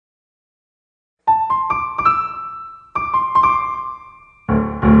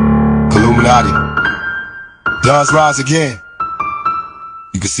Does rise again.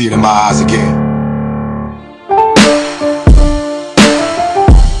 You can see it in my eyes again.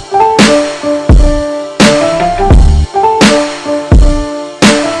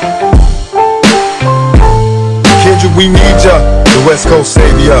 We need ya, the West Coast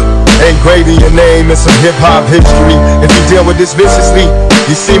savior. Ain't great in your name and some hip-hop history. If you deal with this viciously,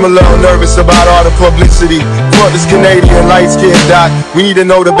 you seem a little nervous about all the publicity. For this Canadian light-skinned doc, we need to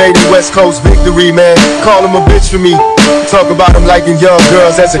know the baby West Coast victory, man. Call him a bitch for me. Talk about him liking young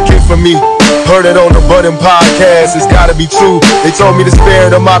girls as a kid for me. Heard it on the Buddin' podcast, it's gotta be true. They told me the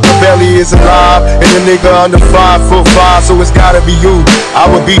spirit of Machiavelli is alive, and the nigga under 5'5", so it's gotta be you. I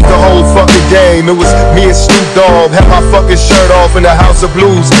would beat the whole fucking game. It was me and Snoop Dogg, had my fucking shirt off in the House of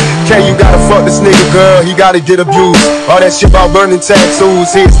Blues. K, you gotta fuck this nigga, girl, he gotta get abused. All that shit about burning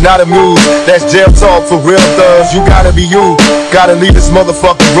tattoos, he's not amused. That's jail talk for real thugs, you gotta be you. Gotta leave this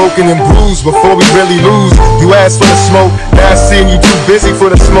motherfucker broken and bruised before we really lose. You asked for the smoke, now I seen you too busy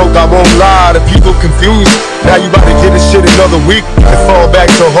for the smoke. I won't lie, the people confused. Now you about to get this shit another week and fall back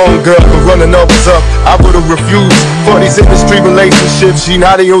to home, girl, for running numbers up. I would've refused. For these industry relationships, she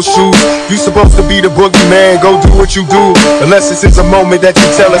not in your shoes. You supposed to be the boogeyman, go do what you do. Unless this is a moment that you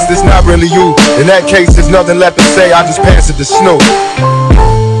tell us it's not really you. In that case, there's nothing left to say, I just pass it to Snoop.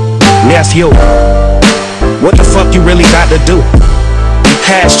 Nephew, what the fuck you really got to do? We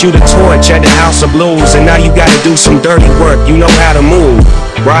passed you the torch at the House of Blues, and now you gotta do some dirty work. You know how to move,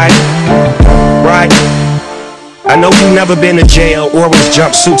 right? Right? I know you never been to jail, orange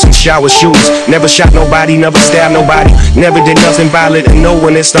jumpsuits and shower shoes. Never shot nobody, never stabbed nobody, never did nothing violent to no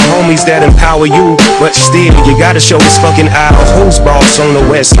one. It's the homies that empower you, but still, you gotta show this fucking aisle who's boss on the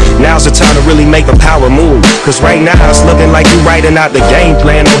West. Now's the time to really make a power move, cause right now it's looking like you writing out the game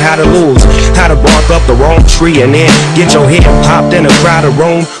plan on how to lose. How to bark up the wrong tree and then get your head popped in a crowded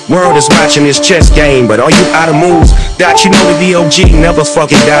room. World is watching this chess game, but are you out of moves? That you know the DOG never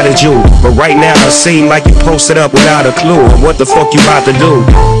fucking doubted you, but right now it seem like you posted up without a clue of what the fuck you about to do.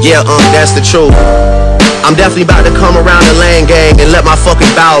 Yeah, that's the truth. I'm definitely about to come around the land gang and let my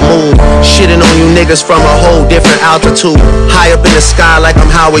fucking bowel move. Shitting on you niggas from a whole different altitude. High up in the sky like I'm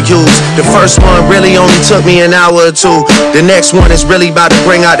Howard Hughes. The first one really only took me an hour or two. The next one is really about to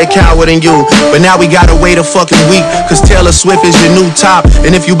bring out the coward in you. But now we gotta wait a fucking week, cause Taylor Swift is your new top.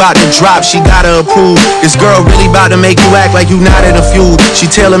 And if you about to drop, she gotta approve. This girl really about to make you act like you not in a feud. She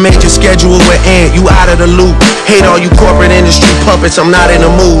tailor-made your schedule with Ant, you out of the loop. Hate all you corporate industry puppets, I'm not in the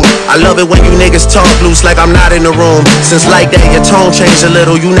mood. I love it when you niggas talk loose like I'm not in the room. Since like that your tone changed a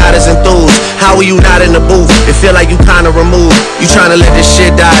little, you not as enthused. How are you not in the booth? It feel like you kinda removed. You tryna let this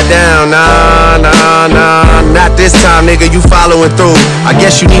shit die down. Nah, not this time, nigga, you following through. I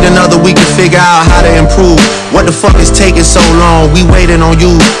guess you need another week to figure out how to improve. What the fuck is taking so long? We waiting on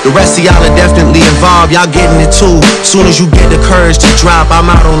you. The rest of y'all are definitely involved, y'all getting it too. Soon as you get the courage to drop,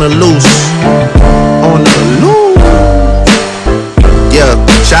 I'm out on the loose. On the loose. Yeah,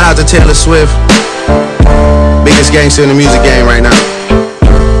 shout out to Taylor Swift, biggest gangster in the music game right now.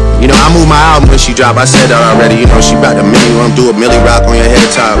 You know, I moved my album when she dropped, I said that already. You know, she about to do a Millie Rock on your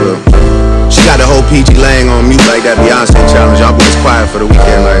head top. She got the whole PG Lang on mute like that Beyonce challenge. Y'all boys quiet for the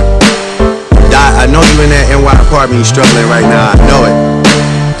weekend, like. I know you in that NY apartment, you struggling right now, I know it.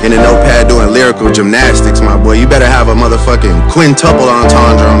 In a notepad doing lyrical gymnastics, my boy. You better have a motherfucking quintuple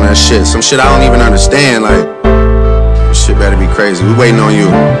entendre on that shit. Some shit I don't even understand, like. This shit better be crazy, we waiting on you.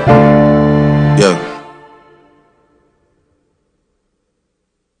 Yeah.